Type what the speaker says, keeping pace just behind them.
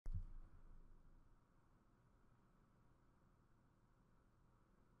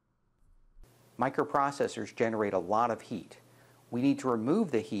Microprocessors generate a lot of heat. We need to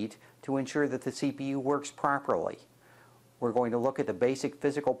remove the heat to ensure that the CPU works properly. We're going to look at the basic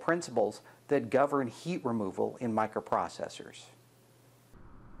physical principles that govern heat removal in microprocessors.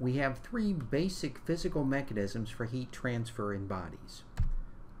 We have three basic physical mechanisms for heat transfer in bodies.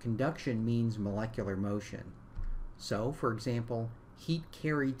 Conduction means molecular motion. So, for example, heat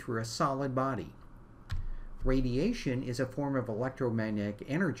carried through a solid body. Radiation is a form of electromagnetic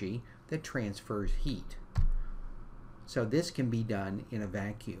energy that transfers heat. So this can be done in a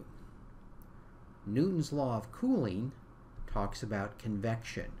vacuum. Newton's law of cooling talks about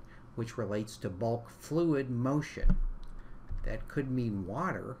convection, which relates to bulk fluid motion. That could mean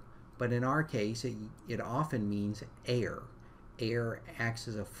water, but in our case it often means air. Air acts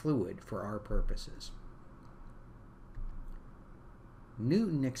as a fluid for our purposes.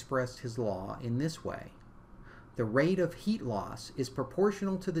 Newton expressed his law in this way. The rate of heat loss is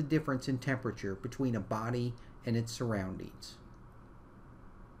proportional to the difference in temperature between a body and its surroundings.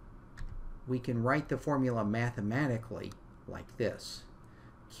 We can write the formula mathematically like this.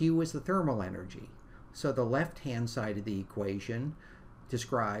 Q is the thermal energy, so the left-hand side of the equation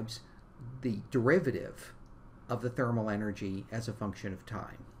describes the derivative of the thermal energy as a function of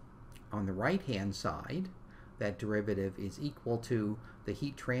time. On the right-hand side, that derivative is equal to the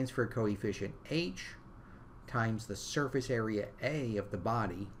heat transfer coefficient H times the surface area A of the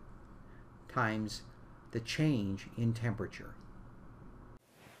body times the change in temperature.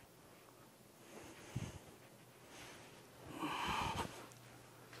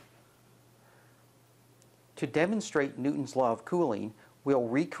 To demonstrate Newton's law of cooling, we'll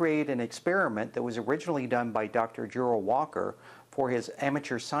recreate an experiment that was originally done by Dr. Gerald Walker for his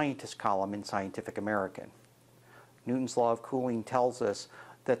Amateur Scientist column in Scientific American. Newton's law of cooling tells us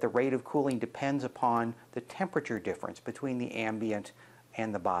that the rate of cooling depends upon the temperature difference between the ambient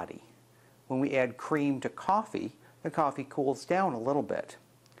and the body. When we add cream to coffee, the coffee cools down a little bit.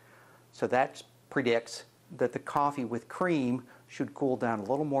 So that predicts that the coffee with cream should cool down a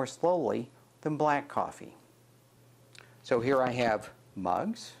little more slowly than black coffee. So here I have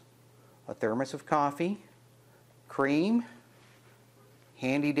mugs, a thermos of coffee, cream,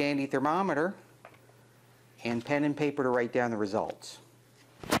 handy dandy thermometer, and pen and paper to write down the results.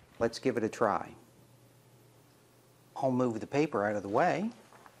 Let's give it a try. I'll move the paper out of the way,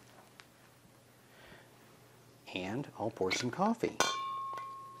 and I'll pour some coffee.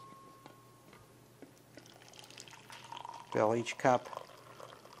 Fill each cup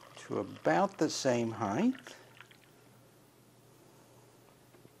to about the same height.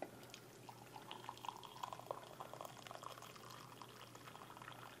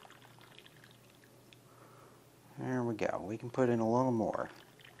 There we go. We can put in a little more.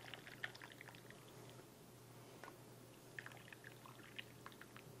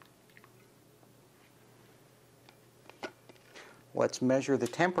 Let's measure the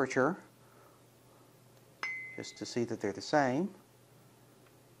temperature just to see that they're the same.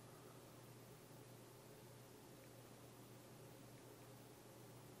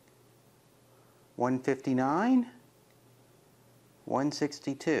 (159),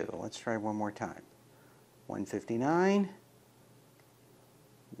 162. Let's try one more time. 159,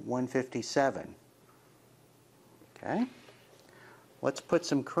 157. Okay. Let's put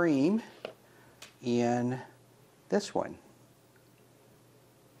some cream in this one.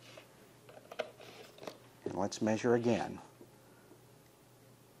 And let's measure again.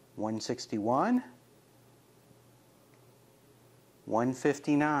 161,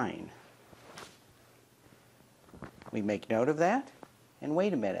 159. We make note of that and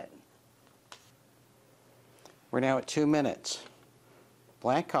wait a minute. We're now at 2 minutes.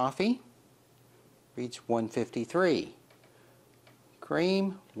 Black coffee reads 153.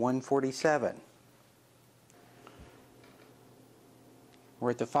 Cream, 147.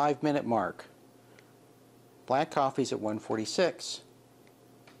 We're at the 5-minute mark. Black coffee's at 146.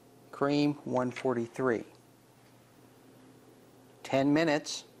 Cream, 143. 10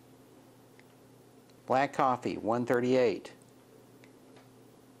 minutes. Black coffee, 138.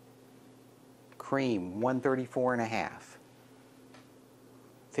 Cream, 134.5.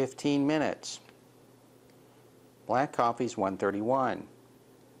 15 minutes. Black coffee's 131.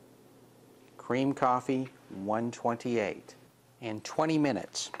 Cream coffee, 128. And 20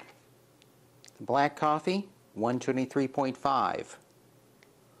 minutes. Black coffee, 123.5.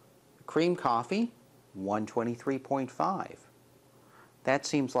 Cream coffee, 123.5. That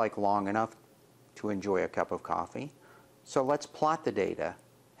seems like long enough to enjoy a cup of coffee. So let's plot the data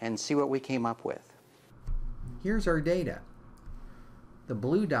and see what we came up with. Here's our data. The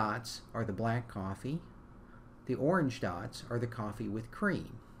blue dots are the black coffee. The orange dots are the coffee with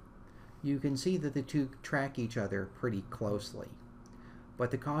cream. you can see that the two track each other pretty closely.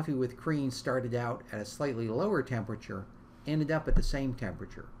 But the coffee with cream started out at a slightly lower temperature, ended up at the same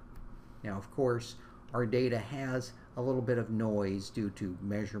temperature. Now, of course, our data has a little bit of noise due to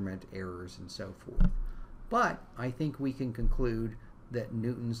measurement errors and so forth. But I think we can conclude that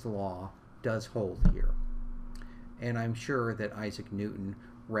Newton's law does hold here. And I'm sure that Isaac Newton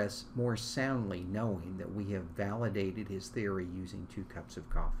rests more soundly knowing that we have validated his theory using 2 cups of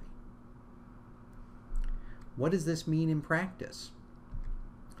coffee. What does this mean in practice?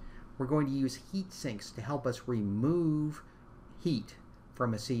 We're going to use heat sinks to help us remove heat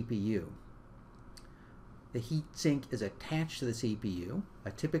from a CPU. The heat sink is attached to the CPU.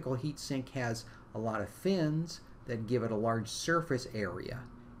 A typical heat sink has a lot of fins that give it a large surface area.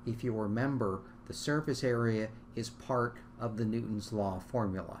 If you remember, the surface area is part of the Newton's law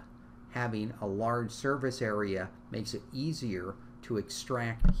formula. Having a large surface area makes it easier to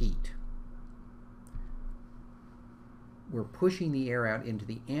extract heat. We're pushing the air out into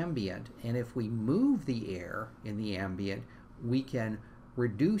the ambient, and if we move the air in the ambient, we can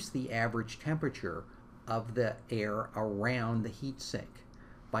reduce the average temperature of the air around the heat sink.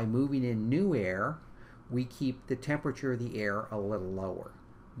 By moving in new air, we keep the temperature of the air a little lower.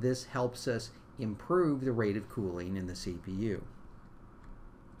 This helps us improve the rate of cooling in the CPU.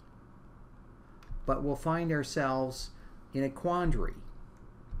 But we'll find ourselves in a quandary.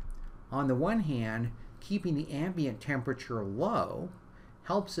 On the one hand, keeping the ambient temperature low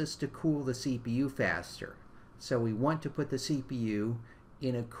helps us to cool the CPU faster. So we want to put the CPU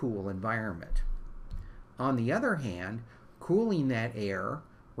in a cool environment. On the other hand, cooling that air,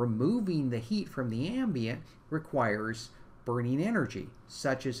 removing the heat from the ambient, requires burning energy,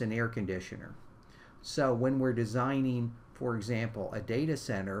 such as an air conditioner. So when we're designing, for example, a data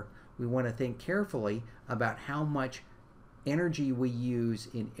center, we want to think carefully about how much energy we use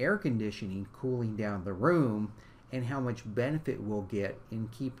in air conditioning, cooling down the room, and how much benefit we'll get in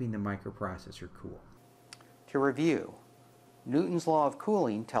keeping the microprocessor cool. To review, Newton's law of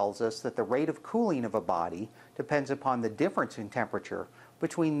cooling tells us that the rate of cooling of a body depends upon the difference in temperature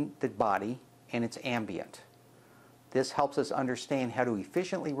between the body and its ambient. This helps us understand how to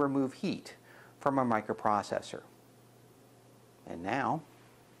efficiently remove heat from a microprocessor. And now,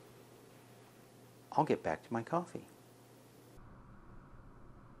 I'll get back to my coffee.